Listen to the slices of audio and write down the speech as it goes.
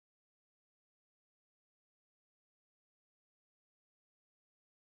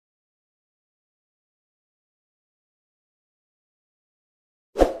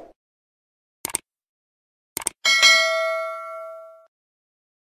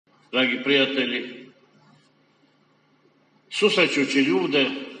Dragi prijatelji, susrećući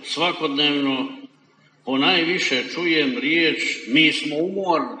ljude svakodnevno, ponajviše čujem riječ mi smo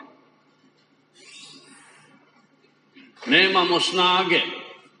umorni, nemamo snage,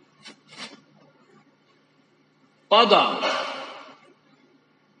 padamo.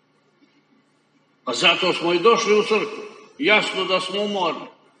 Pa zato smo i došli u crkvu. Jasno da smo umorni.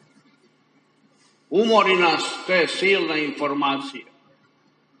 Umori nas te silne informacije.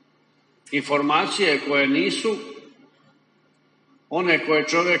 Informacije koje nisu one koje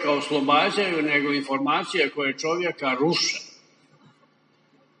čovjeka oslobađaju, nego informacije koje čovjeka ruše.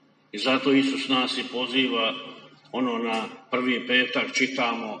 I zato Isus nas i poziva, na prvi petak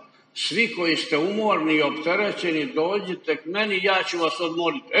čitamo, svi koji ste umorni i opterećeni, dođite k meni, ja ću vas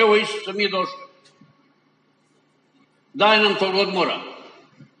odmoriti. Evo Isuse, mi došli. Daj nam tog odmora.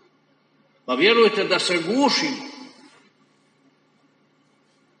 Pa vjerujte da se gušimo.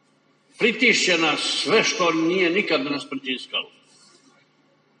 Pritišće nas sve što nije nikad nas pritiskalo.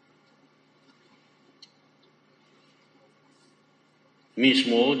 Mi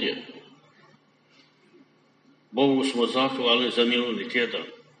smo ovdje. Bogu smo zahvalni za minuli tjedan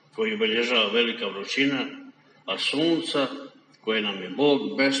koji obilježava velika vrućina, a sunca koje nam je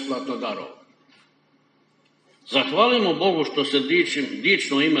Bog besplatno darovao. Zahvalimo Bogu što se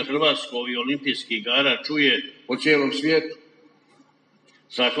dično ime Hrvatskog i olimpijskih igara čuje po cijelom svijetu.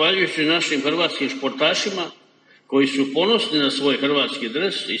 Zahvaljujući našim hrvatskim športašima koji su ponosni na svoj hrvatski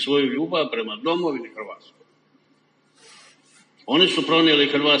dres i svoju ljubav prema domovini Hrvatskoj. Oni su pronijeli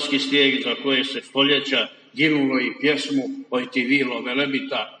hrvatski stijeg za koje se stoljeća ginulo i pjesmu Oj ti vilo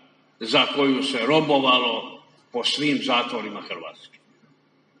velebita, za koju se robovalo po svim zatvorima Hrvatske.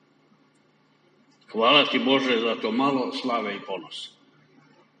 Hvala ti Bože za to malo slave i ponosa.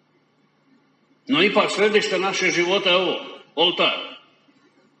 No ipak središte naše života je ovo, oltar.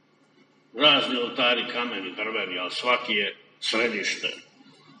 Razni oltari, kameni, drveni, ali svaki je središte.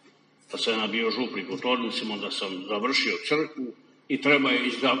 Pa sam bio župnik u Tornicima, onda sam završio crkvu i treba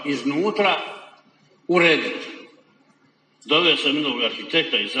je iznutra urediti. Doveo sam jednog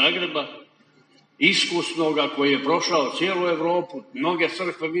arhitekta iz Zagreba, iskusnoga koji je prošao cijelu Europu, mnoge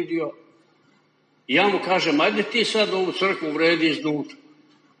crkve vidio. I ja mu kažem, ajde ti sad ovu crkvu uredi iznutra.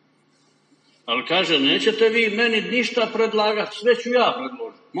 Ali kaže, nećete vi meni ništa predlagati, sve ću ja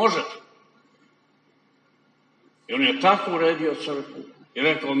predložiti. Možete. I on je tako uredio crkvu i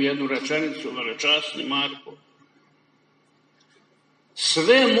rekao mi jednu rečenicu, vlč. Marko.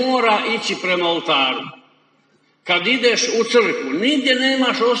 Sve mora ići prema oltaru. Kad ideš u crkvu, nigdje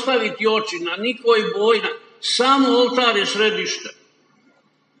nemaš ostaviti oči na nikoj boji, samo oltar je središte.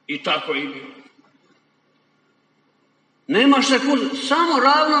 I tako i bilo. Nemaš se samo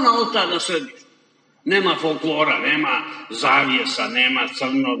ravno na oltar na središtu. Nema folklora, nema zavjesa, nema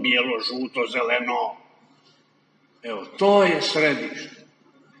crno, bijelo, žuto, zeleno. Evo, to je središte.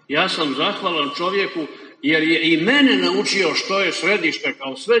 Ja sam zahvalan čovjeku jer je i mene naučio što je središte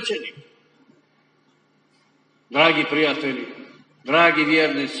kao svećenik. Dragi prijatelji, dragi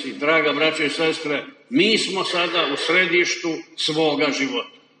vjernici, draga braćo i sestre, mi smo sada u središtu svoga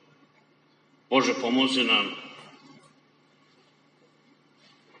života. Bože, pomozi nam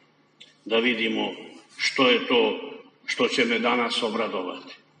da vidimo što je to što će me danas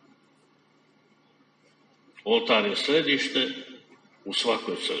obradovati. Oltar je središte u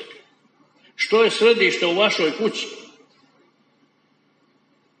svakoj crkvi. Što je središte u vašoj kući?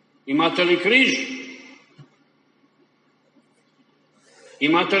 Imate li križ?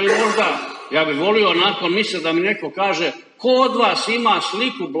 Imate li možda, ja bih volio nakon mise da mi neko kaže, ko od vas ima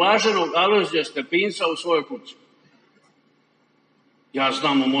sliku blaženog Alojzija Stepinca u svojoj kući? Ja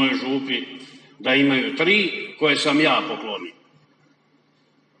znam u mojoj župi da imaju 3 koje sam ja poklonio.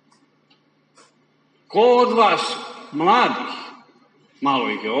 Ko od vas mladih, malo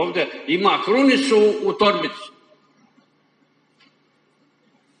ih je ovdje, ima krunicu u torbici?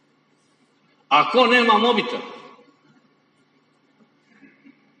 A ko nema mobitel?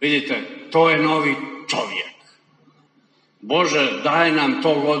 Vidite, to je novi čovjek. Bože, daj nam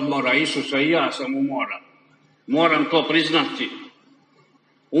tog odmora. Isuse, i ja sam umoran. Moram to priznati.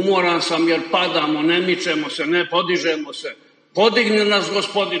 Umoran sam jer padamo, ne mičemo se, ne podižemo se. Podigni nas,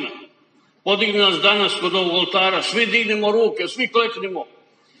 Gospodina. Podigni nas danas kod ovog oltara. Svi dignimo ruke, svi kleknimo.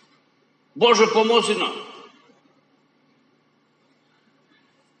 Bože, pomozi nam.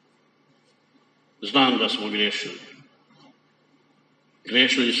 Znam da smo griješili.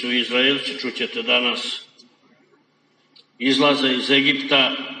 Griješili su Izraelci, čućete danas. Izlaze iz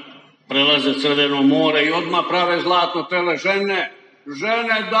Egipta, prelaze Crveno more i odmah prave zlatno tele.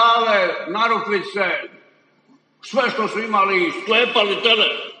 Žene dale narukvice, sve što su imali, sklepali tele.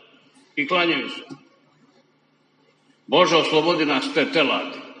 i klanjaju se. Bože, oslobodi nas te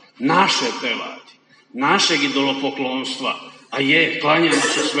teladi, naše teladi, našeg idolopoklonstva, a klanjamo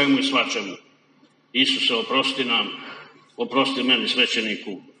se svemu i svačemu. Isuse, oprosti nam, oprosti meni,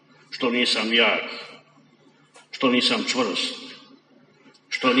 svećeniku, što nisam jak, što nisam čvrst,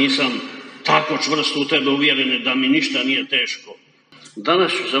 što nisam tako čvrst u tebe uvjeren da mi ništa nije teško.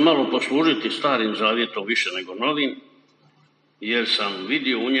 Danas ću se malo poslužiti Starim Zavjetom više nego Novim, jer sam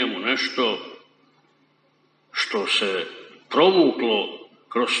vidio u njemu nešto što se provuklo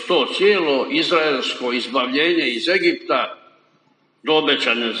kroz to cijelo izraelsko izbavljenje iz Egipta do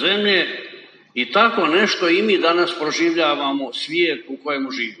obećane zemlje i tako nešto i mi danas proživljavamo svijet u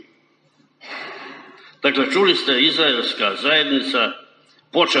kojemu živimo. Dakle, čuli ste, izraelska zajednica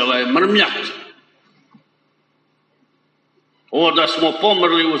počela je mrmljati. Ovo da smo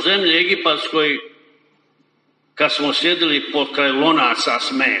pomrli u zemlji egipatskoj kad smo sjedili pokraj lonaca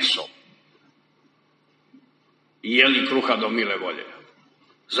s mesom i jeli kruha do mile volje.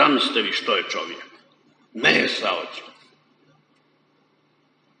 Zamislite vi što je čovjek. Mesa hoće.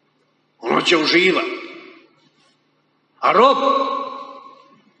 Ono će uživati. A rob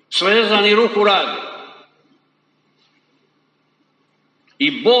svezan i ruku radi.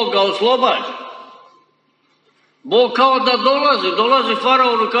 I Bog ga oslobađa. Bog kao da dolazi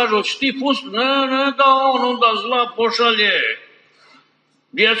faraonu i kaže, hoćeš ti pustiti? Ne, da on onda zla pošalje.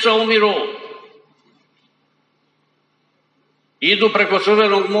 Djeca umiru. Idu preko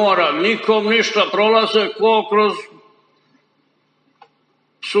Crvenog mora, nikom ništa, prolaze ko kroz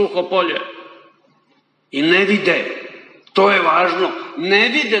suho polje. I ne vide, to je važno, ne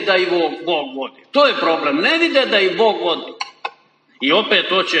vide da i Bog vodi. To je problem, ne vide da i Bog vodi. I opet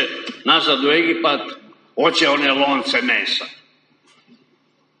hoće nazad u Egipat, hoće one lonce mesa.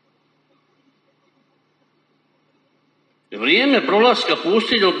 Vrijeme prolaska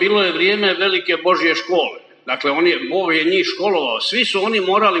pustinjom bilo je vrijeme velike Božje škole. Dakle, Bog je njih školovao. Svi su oni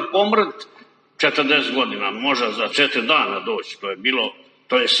morali pomrti 40 godina, možda za 4 dana doći.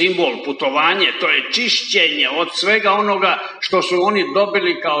 To je simbol, putovanje, to je čišćenje od svega onoga što su oni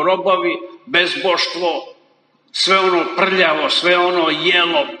dobili kao robovi, bezboštvo, sve ono prljavo, sve ono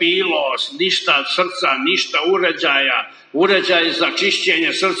jelo, pilo, ništa srca, ništa uređaja, uređaj za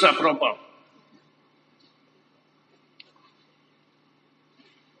čišćenje srca propalo.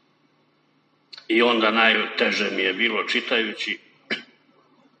 I onda najteže mi je bilo čitajući,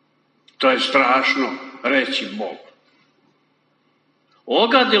 to je strašno reći Bogu.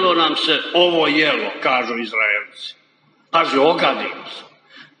 Ogadilo nam se ovo jelo, kažu Izraelci. Pazi, ogadilo se.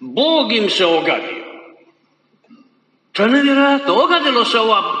 Bog im se ogadio. To je nevjerojatno. Ogadilo se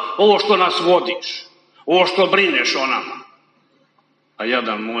ovo što nas vodiš, ovo što brineš o nama. A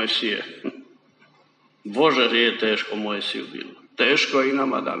jadan Mojsije, Bože, je teško Mojsiju bilo. Teško je i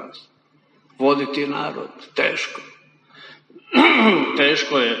nama danas. Voditi narod, teško.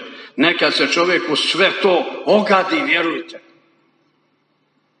 Teško je. Nekad se čovjeku sve to ogadi, vjerujte.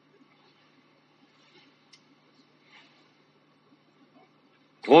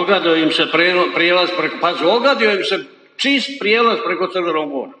 Ogadio im se prijelaz preko, pazi, ogadio im se čist prijelaz preko Crvenog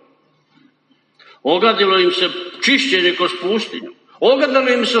mora. Ogadilo im se čišćenje kroz pustinju. Ogadilo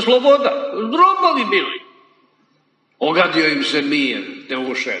im se sloboda, robovi bili. Ogadio im se mir,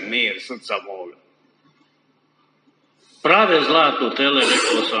 duše, mir, srca moga. Prave zlato tele,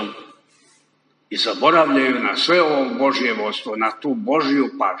 rekao sam, i zaboravljaju na sve ovo Božje vodstvo, na tu Božju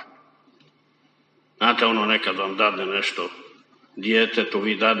pažnju. Znate, ono nekad vam dadne nešto, djetetu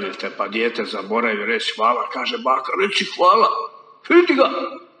vi dadnete, pa dijete zaboravi reći hvala, kaže baka, reći hvala, vidi ga.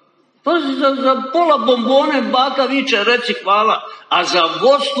 Pazi, za pola bombone baka viče, reci hvala, a za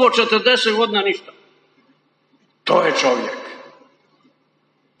vodstvo 40 godina ništa. To je čovjek.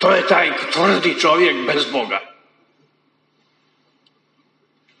 To je taj tvrdi čovjek bez Boga.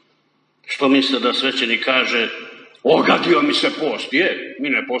 Što misle da svećenik kaže, ogadio mi se post? Mi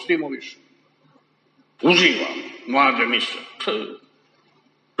ne postimo više. Uživamo, mlade mise.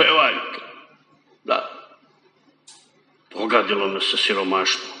 Pevajte. Da. Ogadilo mi se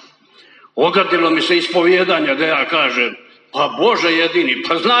siromaštvo. Ogadilo mi se ispovjedanje da ja kažem, pa Bože jedini,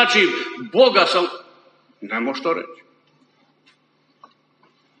 pa znači Boga sam... Ne može to reći.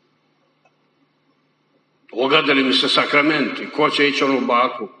 Ogadili mi se sakramenti. Ko će ići onu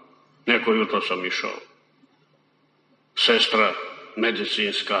baku? Neko jutro sam išao. Sestra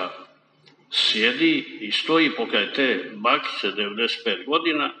medicinska sjedi i stoji pokraj te bakice 95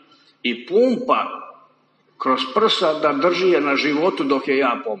 godina i pumpa kroz prsa da drži je na životu dok je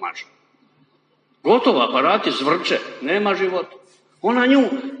ja pomažem. Gotovo, aparati zvrče, nema života. Ona nju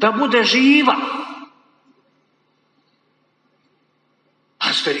da bude živa.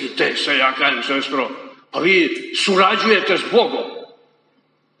 ste vi te, sve ja kažem, sestro, pa vi surađujete s Bogom.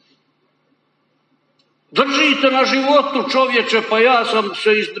 Držite na životu, čovječe, pa ja sam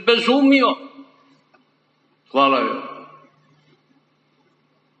se izbezumio. Hvala joj.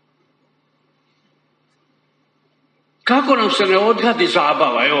 Kako nam se ne odgadi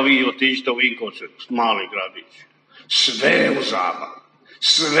zabava? Evo vi otiđite u Vinkovce, mali gradić. Sve u zabavu.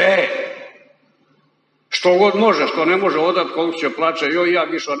 Sve. Što god može, što ne može odat, koliko će plaće, joj, ja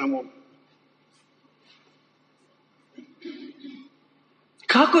više ne mogu.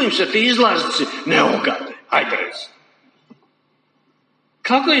 Kako im se ti izlaznici ne ogade? Ajde reci.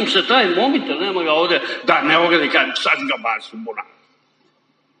 Kako im se taj mobitel, nema ga ovdje, da ne ogadi, kad sad ga baci u bunar.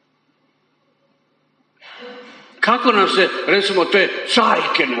 Kako nam se, recimo, te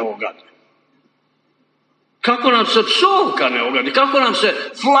cajke ne ogade? Kako nam se psovka ne ogadi? Kako nam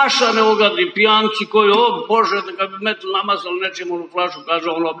se flaša ne ogadi? Pijanci koji, o Bože, da bi metu namazali nečim u flašu, kaže,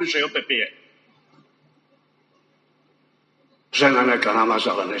 on obliže i opet pije. Žena neka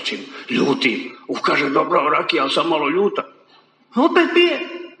namazala nečim ljutim. Kaže, dobro, rakija, ali sam malo ljuta. Opet pije.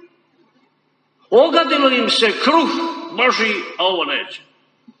 Ogadilo im se kruh Boži, a ovo neće.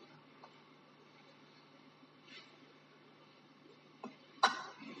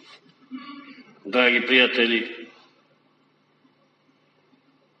 Dragi prijatelji,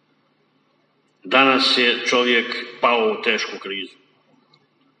 danas je čovjek pao u tešku krizu.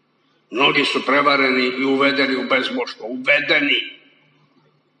 Mnogi su prevareni i uvedeni u bezbožstvo. Uvedeni.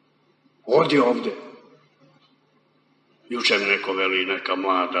 Ovdje. Jučer neko veli, neka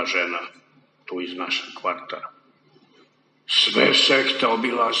mlada žena tu iz našeg kvarta. Sve sekte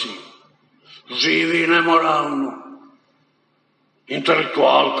obilazi. Živi nemoralno.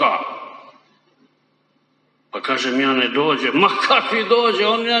 Intelektualka. Pa kažem, ja ne dođem. Ma kakvi dođe,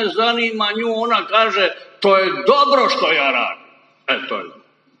 on ne zanima nju. Ona kaže, to je dobro što ja radim.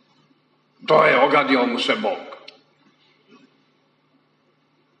 To je ogadio mu se Bog.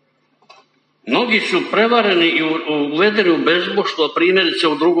 Mnogi su prevareni i uvedeni u bezbožstvo, primjerice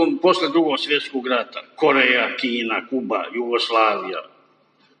posle drugog svjetskog rata. Koreja, Kina, Kuba, Jugoslavija.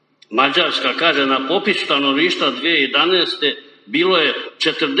 Mađarska, kaže, na popisu stanovništva 2011. bilo je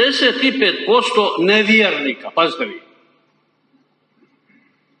 45% nevjernika. Pazite vi.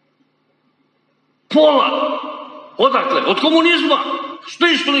 Pola. Odakle? Od komunizma.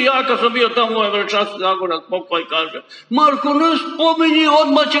 Stisli, ja kad sam bio tamo, ovaj vrečasti Zagorac pokoj kaže, Marko, ne spominji,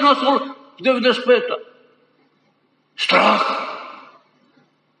 odmah će nas 95. Strah.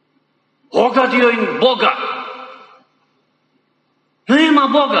 Ogadio im Boga. Nema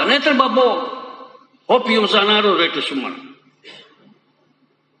Boga, ne treba Bog. Opijum za narod, rekli su Marko.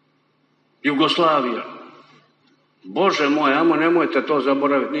 Jugoslavija. Bože moj, amo nemojte to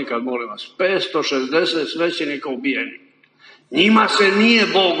zaboraviti nikad, molim vas. 560 svećenika ubijeni. Njima se nije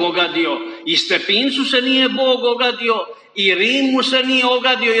Bog ogadio, i Stepincu se nije Bog ogadio, i Rimu se nije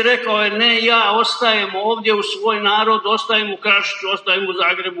ogadio i rekao je, ne, ja ostajem ovdje u svoj narod, ostajem u Krašiću, ostajem u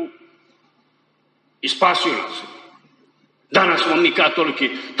Zagrebu. I spasio nas. Danas smo mi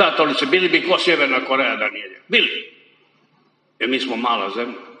katolici, bili bi ko Sjeverna Koreja da nije. Bili. Jer mi smo mala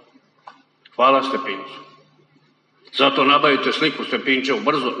zemlja. Hvala Stepincu. Zato nabavite sliku Stepinčevu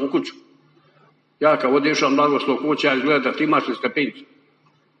brzo u kuću. Ja kad odišam blagoslov kuće, ja izgledati imaš li Stepincu.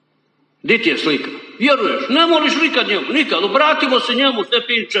 Di ti je slika? Vjeruješ, ne moliš nikad njemu, nikad. Obratimo se njemu,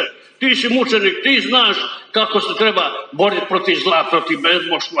 Stepinče. Ti si mučenik, ti znaš kako se treba boriti protiv zla, protiv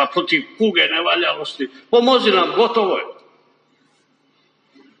bezboštva, protiv kuge, nevaljalosti. Pomozi nam, gotovo je.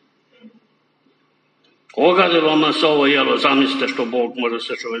 Ogadilo nam se ovo jelo, zamislite što Bog može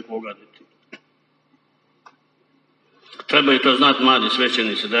se čovjek ogaditi. Trebaju to znati mladi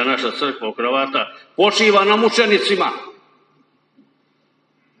svećenici, da je naša crkva u Hrvata počiva na mučenicima.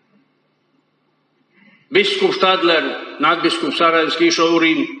 Biskup Štadler, nadbiskup Sarajevski, išao u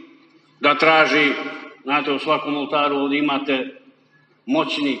Rim da traži, znate, u svakom oltaru ovdje imate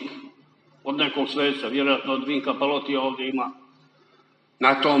moćnik od nekog sveca, vjerojatno od Vinka Palotija ovdje ima.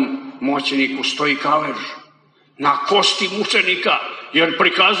 Na tom moćniku stoji kalež, na kosti mučenika, jer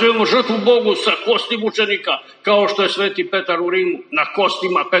prikazujemo žrtvu Bogu sa kosti mučenika, kao što je Sveti Petar u Rimu, na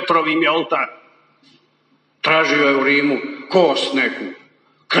kostima Petrovim je oltar. Tražio je u Rimu kost neku,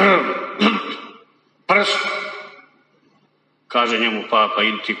 krv, prst. Kaže njemu papa,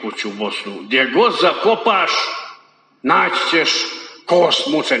 idi ti kući u Bosnu, gdje god zakopaš, naći ćeš kost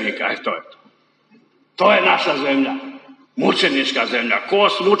mučenika. To je to. To je naša zemlja, mučenička zemlja,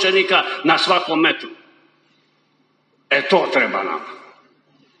 kost mučenika na svakom metru. To treba nam.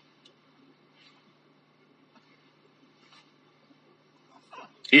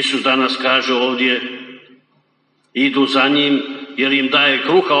 Isus danas kaže ovdje, idu za njim jer im daje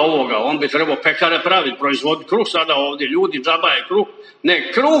kruha ovoga, on bi trebao pekare praviti, proizvoditi kruh sada ovdje, ljudi džabaje kruh,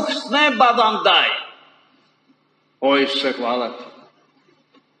 ne, kruh s neba vam daje. O Isuse, hvala ti.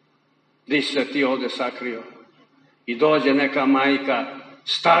 Di si se ti ovdje sakrio? I dođe neka majka,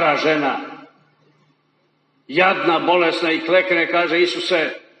 stara žena, jadna, bolesna i klekne, kaže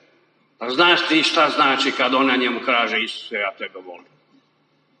Isuse, a znaš ti šta znači kad ona njemu kaže Isuse, ja tebe volim.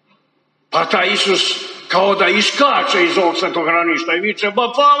 Pa taj Isus kao da iskače iz ovog svetohraništa i viče,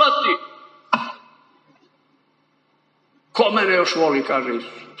 ba hvala ti. Ko mene još voli, kaže Isus.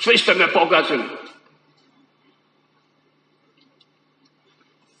 Svi ste me pogazili.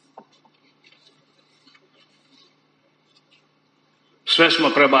 Sve smo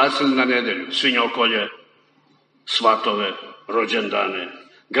prebacili na nedelju, svinjokolje, svatove, rođendane,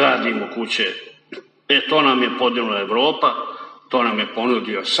 gradimo kuće. To nam je podigla Evropa, to nam je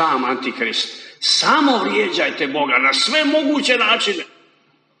ponudio sam Antikrist. Samo vrijeđajte Boga na sve moguće načine.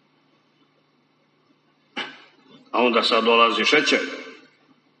 A onda sad dolazi šećer.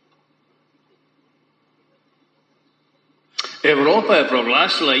 Evropa je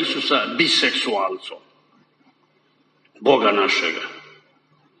proglasila Isusa biseksualcom. Boga našega.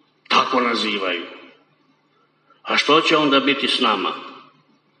 Tako nazivaju. A što će onda biti s nama?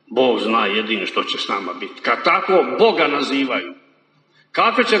 Bog zna jedino što će s nama biti. Kad tako Boga nazivaju,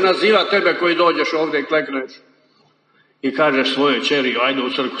 kako će nazivati tebe koji dođeš ovdje i klekneš i kažeš svojoj čeri, ajde u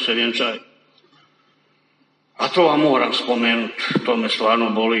crkvu se vjenčaj? A to vam moram spomenuti, to me stvarno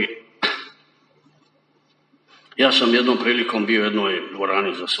boli. Ja sam jednom prilikom bio u jednoj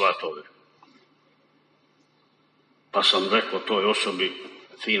dvorani za svatove. Pa sam rekao toj osobi,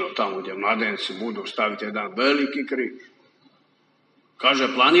 fino tamo gdje mladenci budu, staviti jedan veliki križ.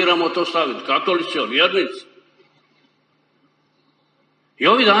 Kaže, planiramo to staviti, katolici, vjernici. I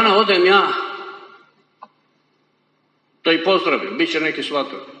ovih dana odem ja, to i pozdravim, bit će neki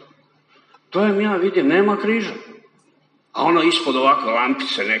svatovi. Dojem ja, vidim, nema križa. A ono ispod ovakve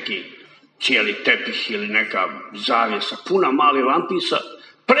lampice, neki cijeli tepih ili neka zavjesa, puna mali lampisa,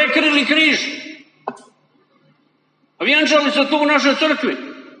 prekrili križ. A vjenčali se tu u našoj crkvi.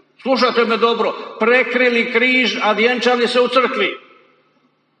 Slušajte me dobro, prekrili križ, a vjenčali se u crkvi.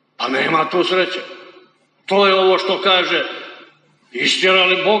 Pa nema tu sreće. To je ovo što kaže,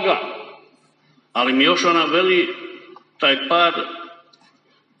 istjerali Boga. Ali mi još ona veli, taj par,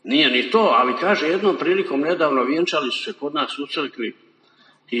 nije ni to, ali kaže, jednom prilikom nedavno vjenčali su se kod nas u crkvi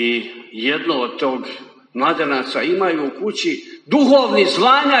i jedno od tog mladenaca imaju u kući duhovni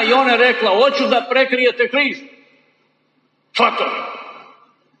zvanja i ona je rekla, hoću da prekrijete križ. Svatovi.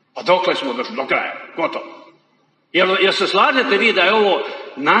 Pa dokle smo došli? Do kraja. Gotovo. Jer se slažete vi da je ovo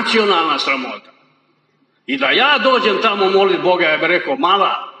nacionalna sramota? I da ja dođem tamo moliti Boga, ja bih rekao,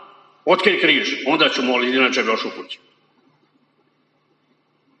 mala, otkrij križ, onda ću moliti, inače došu kući.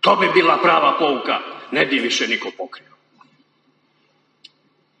 To bi bila prava pouka, ne bi više niko pokrio.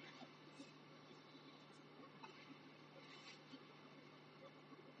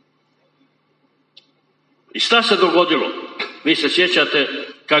 I šta se dogodilo? Vi se sjećate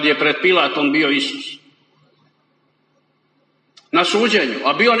kad je pred Pilatom bio Isus. Na suđenju,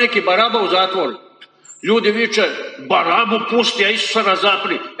 a bio neki Baraba u zatvoru. Ljudi viče, Barabu pusti, a Isusa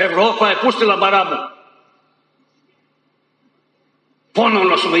razapni. Evropa je pustila Barabu.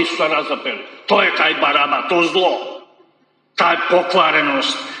 Ponovno smo Isusa razapeli. To je taj Baraba, to zlo. Ta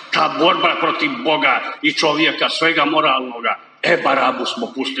pokvarenost, ta borba protiv Boga i čovjeka, svega moralnoga. Barabu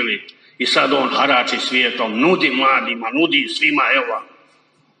smo pustili. I sad on harači svijetom, nudi mladima, nudi svima, evo.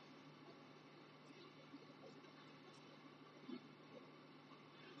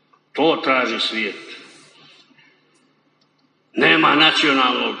 To traži svijet. Nema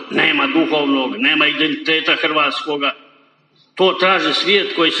nacionalnog, nema duhovnog, nema identiteta hrvatskoga. To traži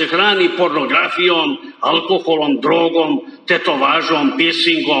svijet koji se hrani pornografijom, alkoholom, drogom, tetovažom,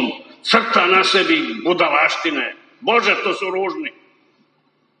 piercingom, crta na sebi budalaštine. Bože, to su ružni.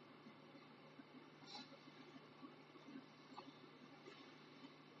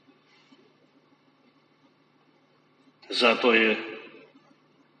 Zato je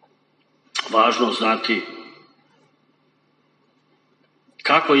važno znati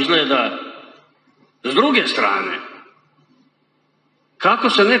kako izgleda s druge strane. Kako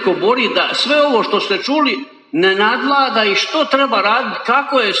se neko bori da sve ovo što ste čuli ne nadvlada i što treba raditi,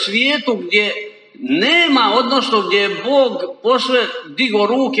 kako je svijetu gdje nema, odnosno gdje je Bog posve digo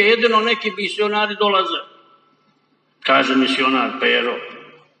ruke, jedino neki misionari dolaze. Kaže misionar Pero.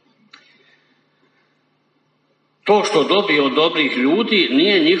 To što dobije od dobrih ljudi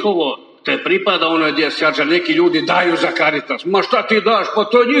nije njihovo, te pripada onoj gdje se kaže neki ljudi daju za Caritas. Ma šta ti daš? Pa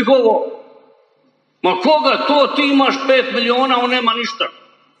to je njihovo. Ma koga to, ti imaš 5 miliona, on nema ništa.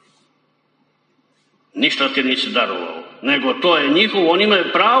 Ništa ti nisi darovao, nego to je njihovo, oni imaju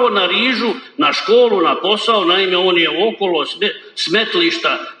pravo na rižu, na školu, na posao, naime on je okolo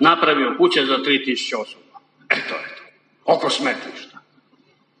smetlišta napravio kuće za 3000 osoba. Eto, oko smetlišta.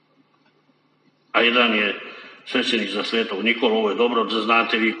 A jedan je svećenik za Svetog Nikolu, ovo je dobro da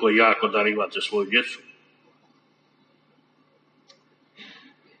znate vi koji jako darivate svoju djecu.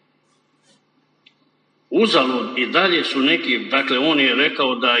 Uzalud i dalje su neki, dakle on je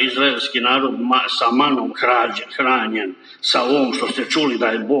rekao da izraelski narod sa manom hranjen, sa ovom što ste čuli da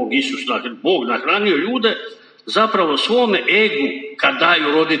je Bog, Isus, Bog nahranio ljude, zapravo svome egu, kad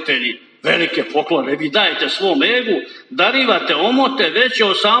daju roditelji velike poklone, vi dajete svom egu, darivate omote veće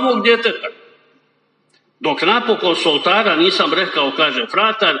od samog djeteta. Dok napokon s oltara nisam rekao, kaže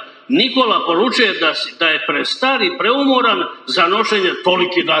fratar, Nikola poručuje da je prestar i preumoran za nošenje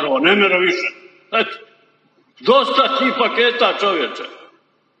toliki darova, ne mera više. Eto. Dosta ti paketa, čovječe.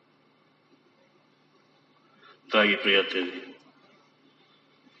 Dragi prijatelji,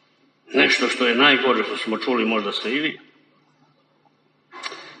 nešto što je najgore što smo čuli, možda ste i vi.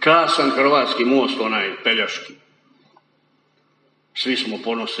 Krasan hrvatski most, onaj Pelješki. Svi smo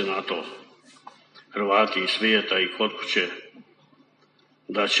ponosni na to, Hrvati iz svijeta i kod kuće,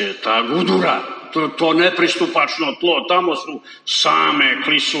 da će ta gudura, to nepristupačno tlo, tamo su same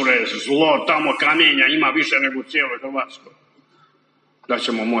klisure, zlo, tamo kamenja ima više nego u cijeloj Hrvatskoj. Da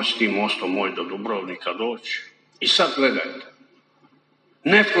ćemo moći tim mostom moj do Dubrovnika doći. I sad gledajte,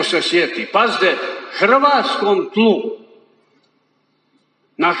 netko se sjeti, pazite, hrvatskom tlu,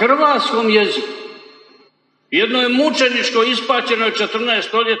 na hrvatskom jeziku, jednoj mučeničkoj ispaćenoj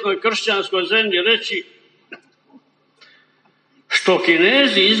 14-stoljetnoj kršćanskoj zemlji reći što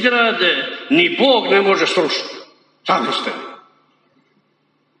Kinezi izgrade, ni Bog ne može srušiti. Zamislite vi.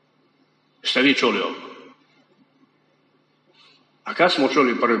 Ste vi čuli ovo? A kad smo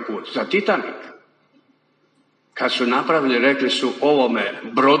čuli prvi put? Za Titanik. Kad su napravili, rekli su ovome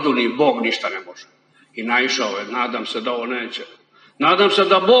brodu ni Bog ništa ne može. I naišao je, nadam se da ovo neće. Nadam se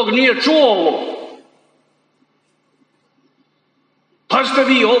da Bog nije čuo ovo. Pazite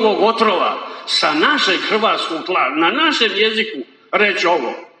vi ovog otrova sa našeg hrvatskog tla, na našem jeziku reći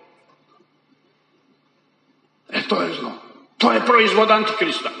ovo. To je zlo. To je proizvod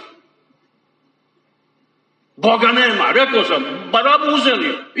Antikrista. Boga nema, rekao sam, barabu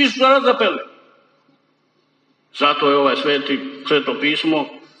uzeli, Isusa razapeli. Zato je ovaj sveto pismo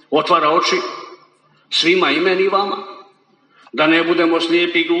otvara oči svima i meni i vama, da ne budemo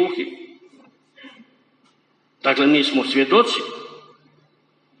slijepi i gluhi. Dakle, mi smo svjedoci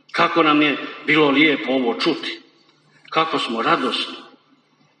kako nam je bilo lijepo ovo čuti, kako smo radosni.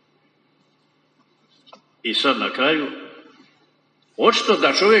 I sad na kraju, očito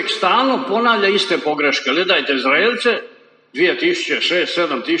da čovjek stalno ponavlja iste pogreške. Gledajte Izraelce, 2000, 6,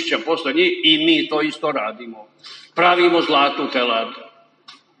 7000 posle njih i mi to isto radimo. Pravimo zlatnu teladu.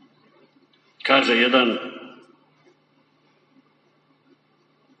 Kaže jedan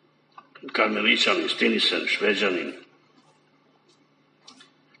karmeličanin, Stinisen, Šveđanin,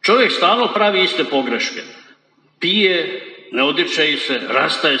 čovjek stalno pravi iste pogreške. Pije, ne odriče se,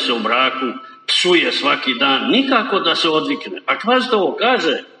 rastaje se u braku, psuje svaki dan, nikako da se odvikne. A pazite ovo,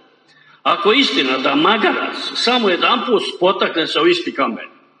 kaže, ako je istina da magarac samo jedanput potakne se u isti kamen,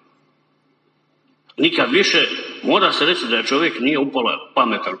 nikad više, mora se reći da čovjek nije upola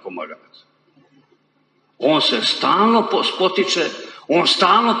pametan ko magarac. On se stalno spotiče, on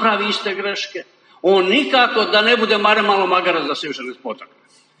stalno pravi iste greške, on nikako da ne bude malo magarac da se više ne spotakne.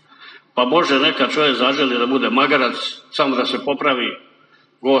 Pa Bože, neka čovjek zaželi da bude magarac, samo da se popravi.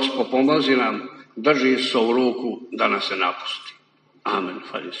 Gospod, pomozi nam, drži se u ruku da nas se napusti. Amen.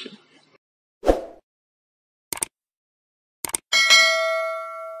 Hvala se.